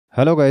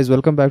Hello guys,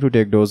 welcome back to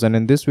Techdose, and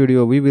in this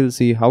video we will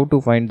see how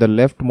to find the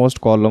leftmost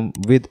column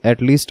with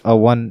at least a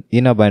 1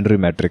 in a binary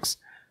matrix.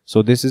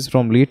 So this is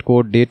from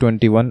Leetcode day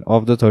 21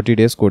 of the 30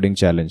 days coding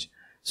challenge.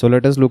 So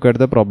let us look at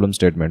the problem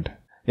statement.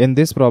 In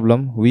this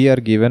problem we are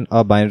given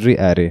a binary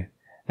array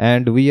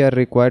and we are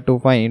required to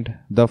find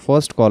the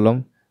first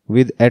column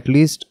with at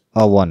least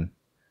a 1.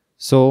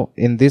 So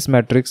in this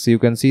matrix you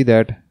can see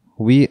that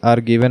we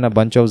are given a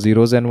bunch of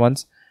zeros and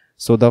ones.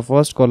 So the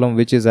first column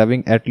which is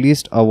having at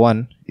least a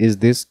 1 is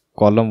this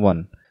column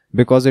 1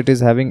 because it is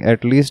having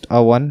at least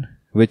a 1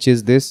 which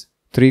is this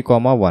 3,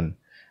 1.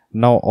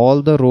 Now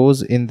all the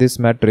rows in this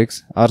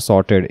matrix are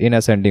sorted in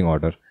ascending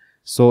order.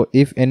 So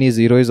if any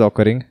 0 is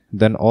occurring,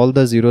 then all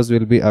the zeros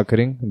will be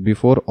occurring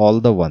before all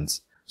the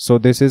ones. So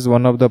this is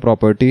one of the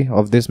property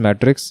of this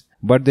matrix,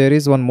 but there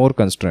is one more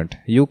constraint.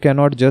 You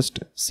cannot just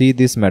see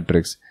this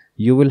matrix.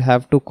 You will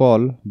have to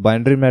call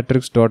binary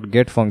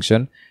matrix.get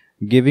function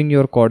giving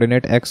your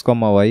coordinate x,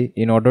 y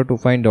in order to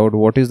find out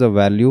what is the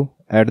value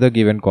at the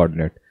given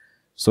coordinate.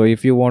 So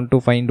if you want to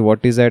find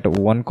what is at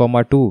 1,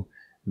 2,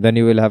 then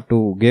you will have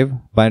to give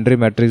binary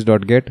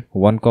matrix.get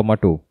 1,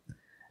 2.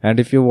 And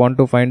if you want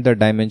to find the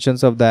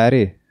dimensions of the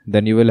array,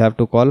 then you will have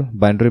to call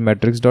binary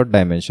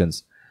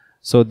matrix.dimensions.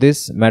 So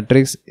this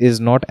matrix is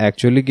not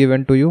actually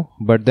given to you,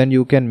 but then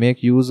you can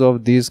make use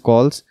of these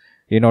calls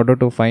in order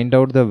to find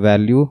out the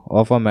value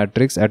of a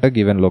matrix at a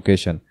given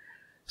location.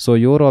 So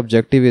your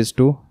objective is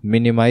to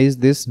minimize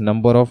this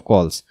number of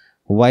calls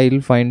while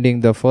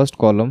finding the first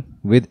column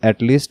with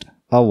at least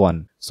a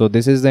 1. So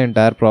this is the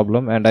entire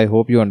problem and I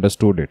hope you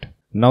understood it.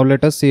 Now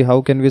let us see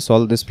how can we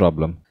solve this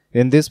problem.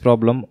 In this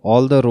problem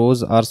all the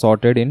rows are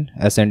sorted in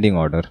ascending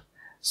order.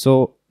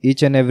 So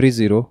each and every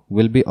 0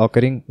 will be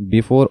occurring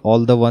before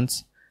all the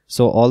ones.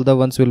 So all the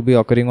ones will be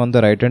occurring on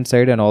the right hand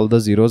side and all the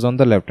zeros on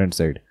the left hand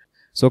side.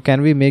 So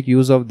can we make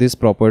use of this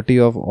property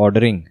of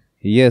ordering?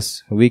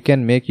 Yes, we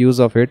can make use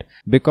of it,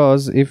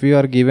 because if you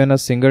are given a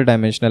single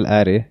dimensional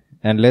array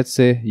and let's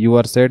say you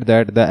are said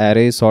that the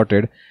array is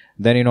sorted,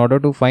 then in order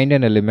to find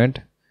an element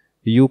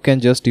you can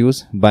just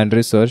use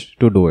binary search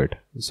to do it.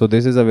 So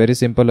this is a very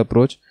simple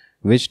approach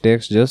which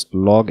takes just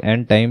log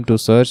n time to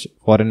search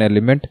for an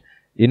element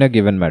in a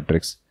given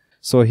matrix.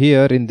 So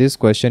here in this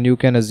question you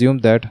can assume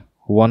that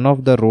one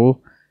of the row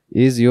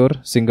is your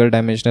single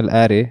dimensional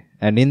array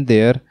and in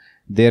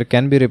there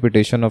can be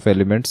repetition of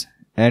elements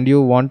and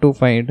you want to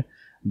find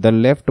the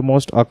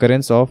leftmost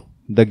occurrence of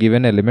the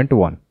given element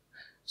 1.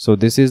 So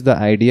this is the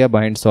idea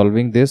behind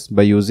solving this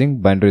by using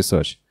binary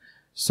search.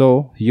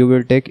 So you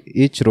will take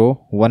each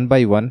row one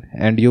by one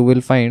and you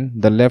will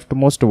find the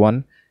leftmost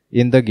one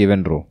in the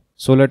given row.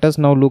 So let us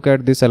now look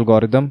at this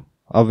algorithm.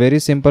 A very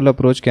simple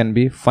approach can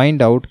be find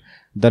out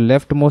the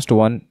leftmost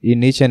one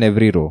in each and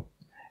every row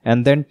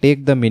and then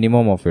take the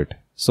minimum of it.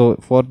 So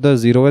for the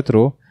 0th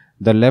row,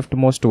 the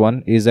leftmost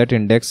one is at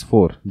index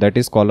 4, that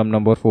is column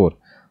number 4.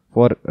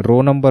 For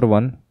row number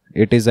 1,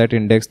 it is at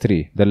index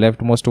 3. The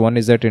leftmost one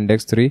is at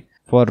index 3.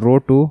 For row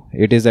 2,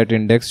 it is at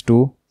index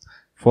 2.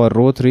 For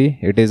row 3,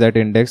 it is at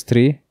index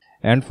 3.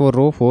 And for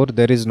row 4,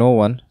 there is no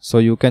one. So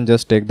you can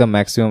just take the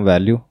maximum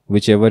value,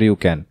 whichever you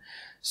can.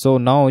 So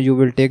now you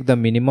will take the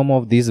minimum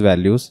of these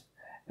values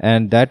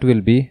and that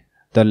will be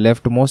the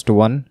leftmost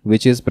one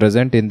which is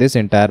present in this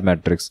entire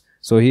matrix.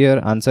 So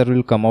here answer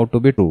will come out to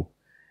be 2.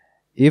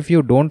 If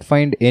you don't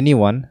find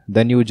anyone,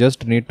 then you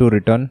just need to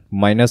return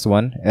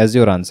 -1 as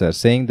your answer,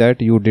 saying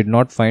that you did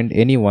not find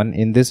anyone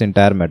in this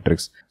entire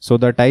matrix. So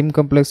the time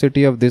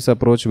complexity of this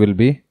approach will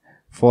be,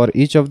 for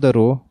each of the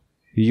row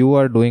you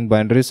are doing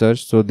binary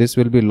search, so this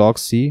will be log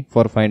c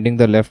for finding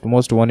the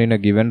leftmost one in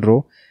a given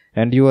row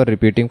and you are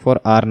repeating for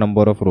r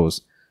number of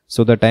rows.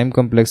 So the time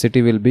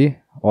complexity will be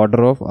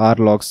order of r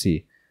log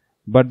c.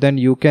 But then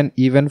you can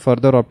even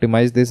further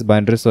optimize this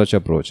binary search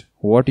approach.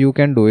 What you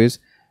can do is,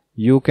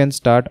 you can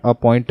start a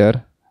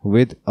pointer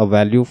with a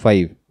value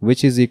 5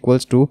 which is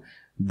equals to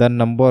the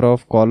number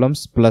of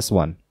columns plus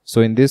 1.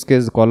 So in this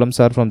case columns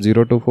are from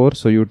 0 to 4,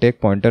 so you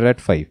take pointer at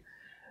 5.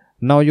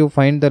 Now you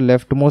find the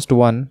leftmost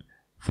one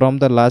from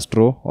the last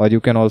row, or you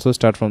can also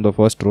start from the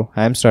first row.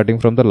 I am starting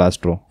from the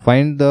last row.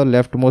 Find the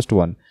leftmost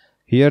one.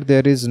 Here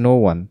there is no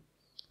one.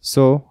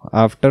 So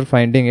after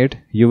finding it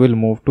you will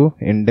move to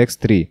index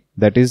 3,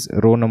 that is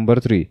row number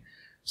 3.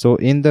 So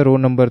in the row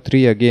number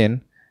 3 again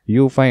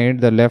you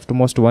find the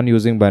leftmost one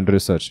using binary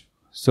search.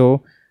 So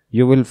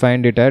you will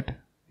find it at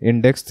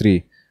index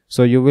 3.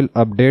 So you will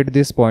update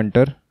this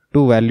pointer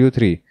to value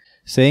 3,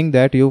 saying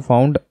that you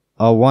found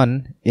a 1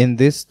 in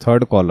this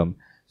third column.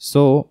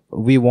 So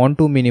we want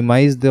to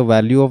minimize the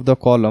value of the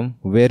column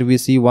where we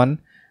see 1.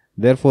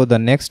 Therefore the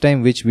next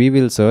time which we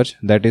will search,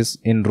 that is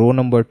in row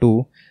number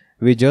 2,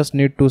 we just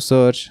need to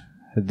search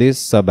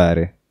this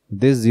subarray,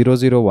 this 0,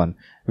 0, 1.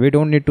 We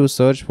don't need to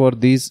search for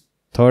these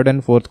third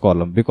and fourth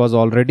column because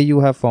already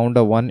you have found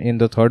a 1 in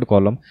the third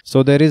column.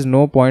 So there is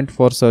no point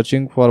for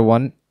searching for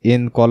 1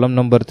 in column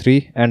number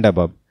 3 and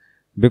above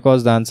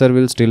because the answer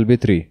will still be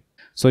 3.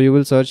 So you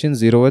will search in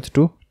 0th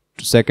to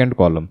second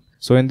column.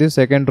 So in this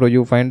second row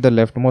you find the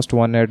leftmost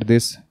one at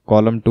this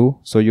column 2.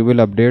 So you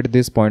will update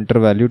this pointer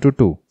value to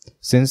 2.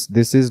 since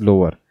this is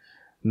lower.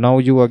 Now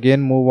you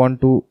again move on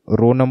to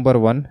row number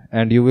 1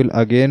 and you will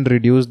again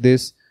reduce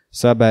this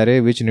sub array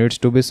which needs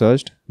to be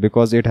searched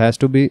because it has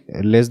to be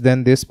less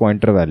than this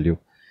pointer value.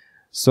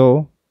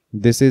 So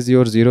this is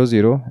your 0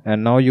 0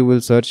 and now you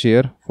will search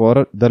here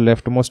for the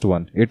leftmost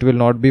one. It will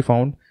not be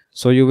found.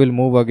 So you will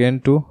move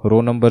again to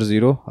row number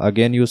 0.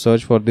 Again you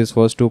search for these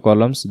first two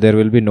columns. There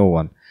will be no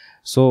one.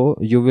 So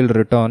you will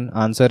return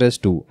answer as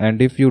 2,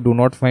 and if you do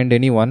not find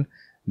anyone,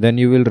 then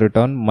you will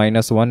return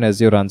 -1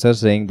 as your answer,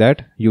 saying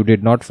that you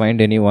did not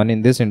find anyone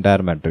in this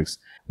entire matrix.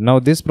 Now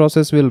this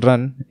process will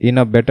run in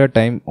a better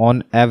time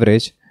on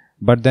average,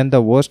 but then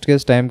the worst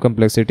case time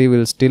complexity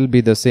will still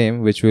be the same,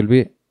 which will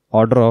be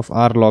order of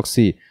r log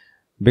c,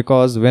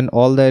 because when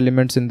all the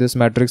elements in this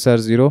matrix are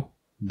 0,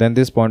 then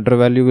this pointer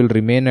value will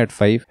remain at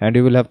 5 and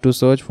you will have to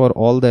search for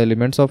all the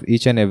elements of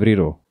each and every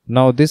row.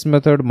 Now this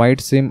method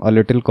might seem a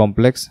little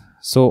complex,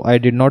 so I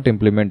did not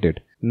implement it.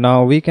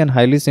 Now we can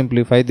highly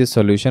simplify this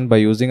solution by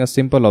using a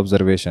simple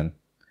observation.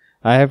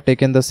 I have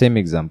taken the same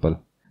example.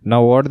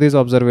 Now what this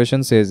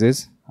observation says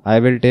is, I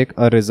will take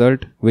a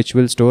result which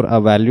will store a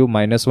value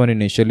 -1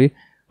 initially,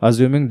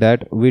 assuming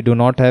that we do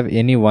not have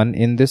any 1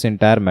 in this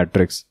entire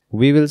matrix.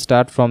 We will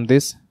start from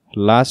this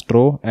last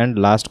row and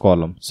last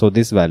column, so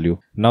this value.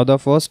 Now the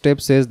first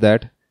step says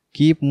that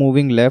keep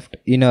moving left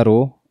in a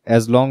row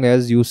as long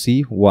as you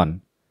see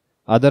 1.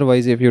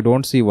 Otherwise, if you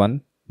don't see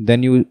 1,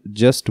 then you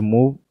just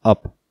move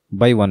up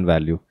by 1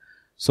 value.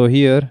 So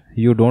here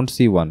you don't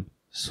see 1,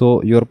 so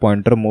your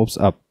pointer moves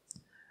up.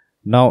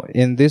 Now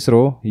in this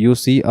row you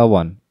see a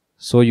 1,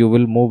 so you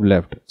will move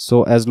left.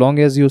 So as long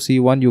as you see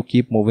 1, you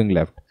keep moving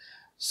left.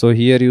 So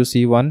here you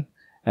see 1,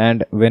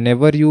 and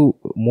whenever you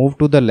move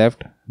to the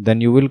left,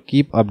 then you will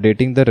keep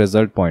updating the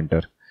result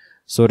pointer.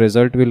 So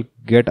result will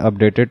get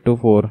updated to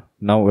 4.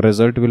 Now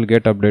result will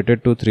get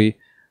updated to 3.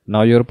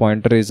 Now your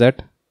pointer is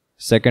at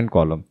second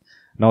column.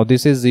 Now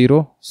this is 0,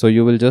 so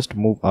you will just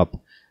move up.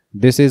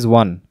 This is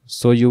 1,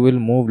 so you will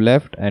move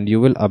left and you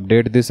will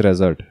update this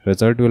result.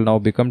 Result will now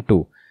become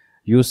 2.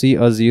 You see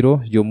a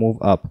 0, you move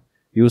up.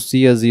 You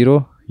see a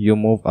 0, you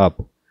move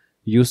up.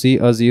 You see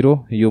a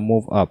 0, you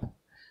move up.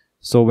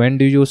 So when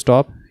do you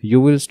stop? You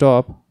will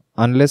stop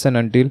unless and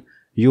until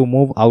you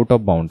move out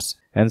of bounds.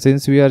 And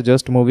since we are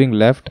just moving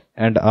left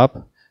and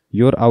up,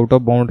 your out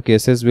of bound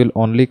cases will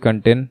only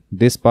contain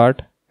this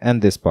part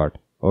and this part.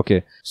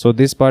 Okay, so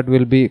this part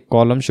will be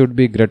column should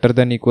be greater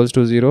than equals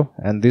to 0,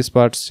 and this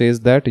part says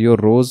that your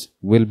rows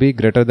will be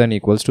greater than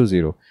equals to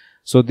 0.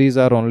 So these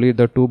are only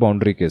the two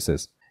boundary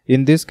cases.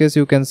 In this case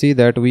you can see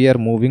that we are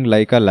moving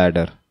like a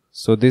ladder.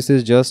 So this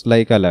is just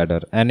like a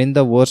ladder, and in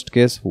the worst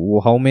case,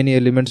 how many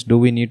elements do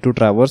we need to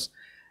traverse?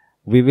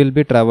 We will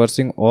be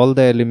traversing all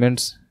the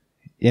elements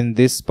in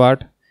this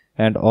part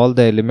and all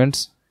the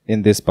elements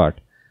in this part.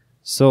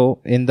 So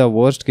in the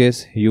worst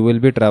case you will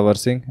be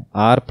traversing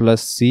r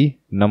plus c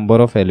number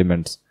of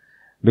elements,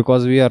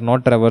 because we are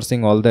not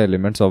traversing all the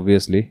elements.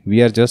 Obviously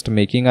we are just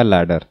making a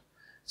ladder.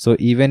 So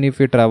even if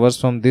we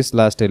traverse from this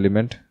last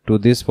element to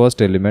this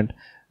first element,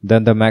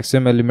 then the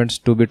maximum elements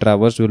to be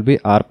traversed will be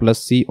r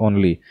plus c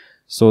only.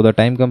 So the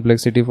time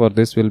complexity for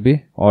this will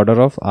be order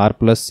of r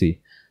plus c.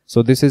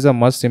 So this is a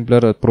much simpler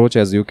approach,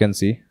 as you can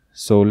see.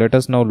 So let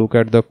us now look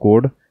at the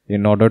code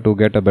in order to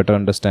get a better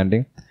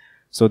understanding.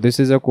 So this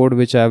is a code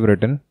which I have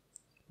written.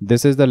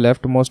 This is the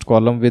leftmost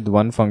column with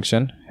one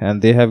function,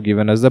 and they have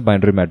given us the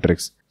binary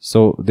matrix.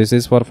 So this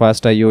is for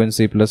fast IO in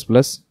C++.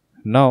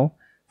 Now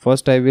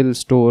first I will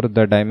store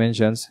the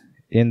dimensions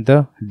in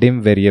the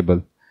dim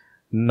variable.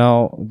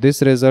 Now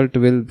this result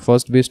will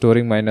first be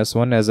storing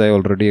 -1, as I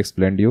already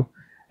explained you,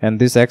 and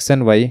this x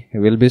and y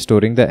will be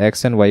storing the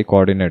x and y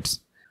coordinates.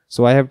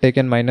 So I have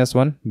taken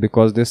 -1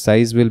 because this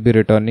size will be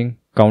returning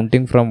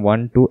counting from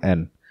 1 to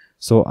n.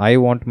 So I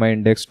want my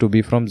index to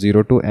be from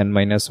 0 to n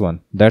minus 1.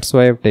 That's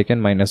why I have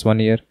taken -1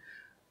 here.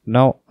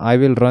 Now I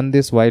will run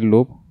this while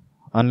loop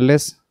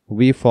unless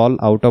we fall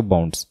out of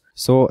bounds.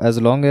 So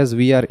as long as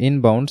we are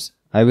in bounds,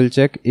 I will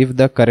check if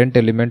the current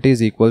element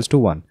is equals to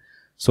 1.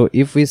 So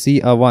if we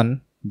see a 1,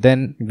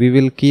 then we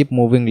will keep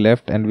moving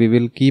left and we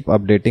will keep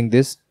updating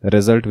this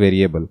result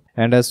variable.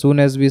 And as soon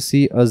as we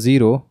see a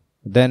 0,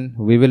 then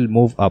we will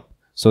move up.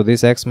 So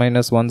this x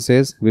minus 1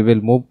 says we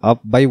will move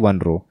up by 1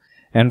 row.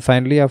 And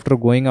finally, after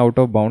going out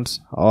of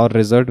bounds, our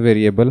result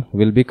variable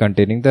will be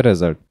containing the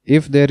result.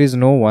 If there is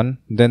no 1,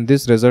 then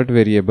this result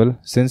variable,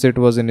 since it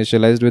was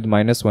initialized with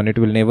 -1, it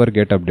will never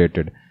get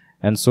updated.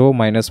 And so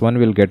 -1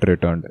 will get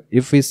returned.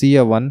 If we see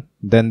a 1,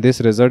 then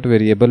this result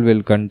variable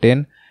will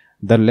contain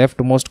the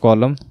leftmost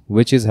column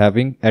which is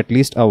having at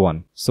least a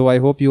 1. So I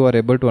hope you are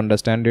able to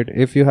understand it.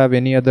 If you have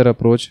any other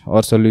approach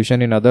or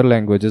solution in other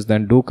languages,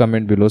 then do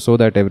comment below so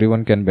that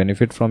everyone can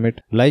benefit from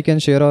it. Like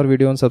and share our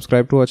video and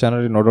subscribe to our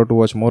channel in order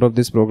to watch more of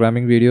this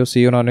programming videos.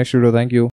 See you in our next video. Thank you.